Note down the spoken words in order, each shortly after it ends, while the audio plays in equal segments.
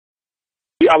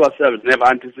We ourselves never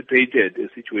anticipated a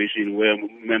situation where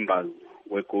members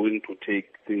were going to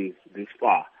take things this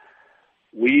far.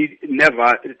 We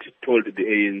never told the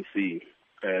ANC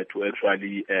to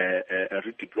actually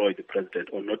redeploy the president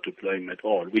or not deploy him at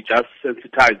all. We just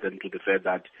sensitized them to the fact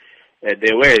that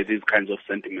there were these kinds of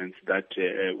sentiments that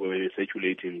were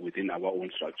circulating within our own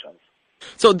structures.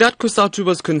 So that COSATU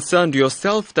was concerned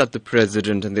yourself that the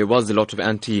president, and there was a lot of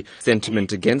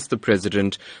anti-sentiment against the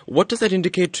president. What does that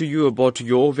indicate to you about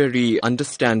your very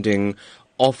understanding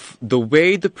of the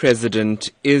way the president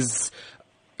is,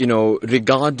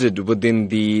 regarded within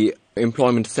the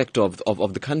employment sector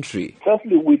of the country?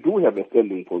 Firstly, we do have a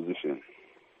standing position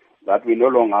that we no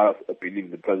longer believe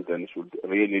the president should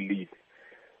really lead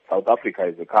South Africa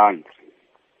as a country.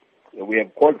 We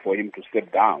have called for him to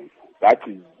step down. That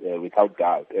is without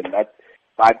doubt.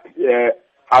 But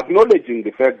acknowledging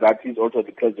the fact that he's also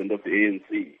the president of the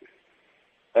ANC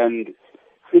and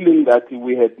feeling that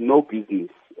we had no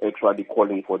business actually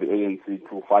calling for the ANC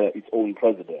to fire its own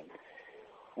president,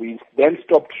 we then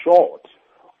stopped short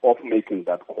of making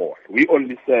that call. We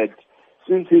only said,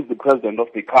 since he's the president of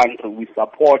the country, we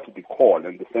support the call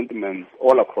and the sentiments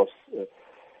all across the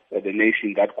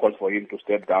nation that calls for him to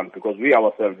step down, because we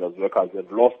ourselves as workers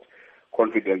have lost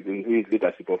confidence in his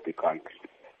leadership of the country.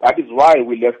 That is why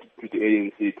we left it to the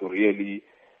ANC to really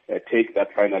take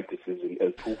that final decision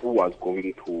as to who was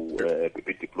going to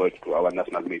be deployed to our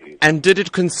national meeting. And did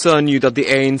it concern you that the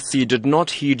ANC did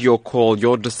not heed your call,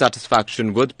 your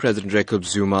dissatisfaction with President Jacob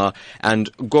Zuma, and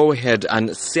go ahead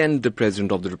and send the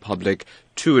President of the Republic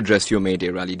to address your May Day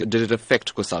rally? Did it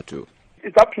affect COSATU?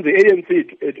 It's up to the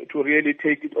ANC to really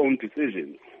take its own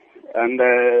decisions. And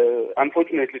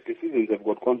unfortunately, decisions have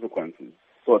got consequences.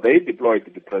 So they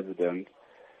deployed the president,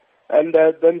 and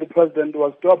then the president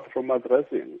was stopped from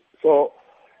addressing. So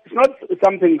it's not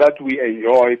something that we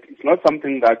enjoyed. It's not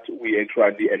something that we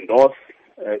actually endorse.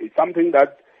 It's something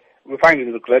that we find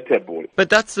is regrettable. But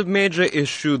that's a major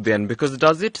issue then, because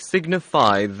does it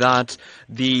signify that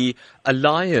the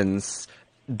alliance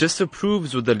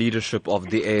disapproves with the leadership of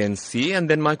the ANC? And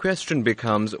then my question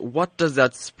becomes, what does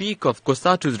that speak of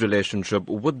COSATU's relationship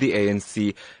with the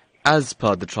ANC as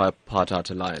per the tri-partite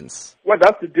alliance? Well,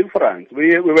 that's the difference.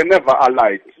 We were never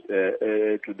allied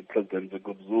to the President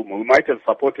Jacob Zuma. We might have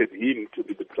supported him to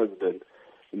be the president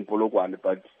in Polokwane,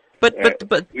 but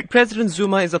President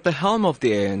Zuma is at the helm of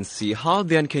the ANC. How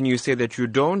then can you say that you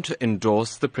don't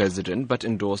endorse the president but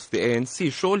endorse the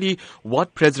ANC? Surely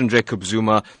what President Jacob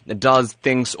Zuma does,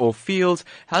 thinks or feels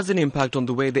has an impact on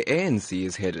the way the ANC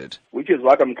is headed. Which is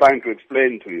what I'm trying to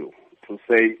explain to you, to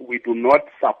say we do not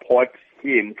support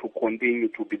him to continue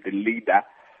to be the leader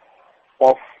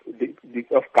of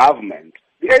of government.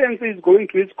 The ANC is going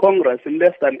to its Congress in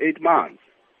less than 8 months.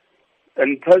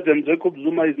 And President Jacob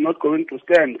Zuma is not going to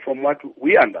stand, from what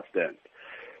we understand.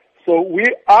 So we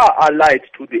are allied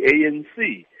to the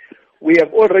ANC. We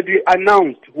have already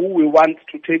announced who we want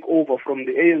to take over from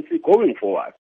the ANC going forward.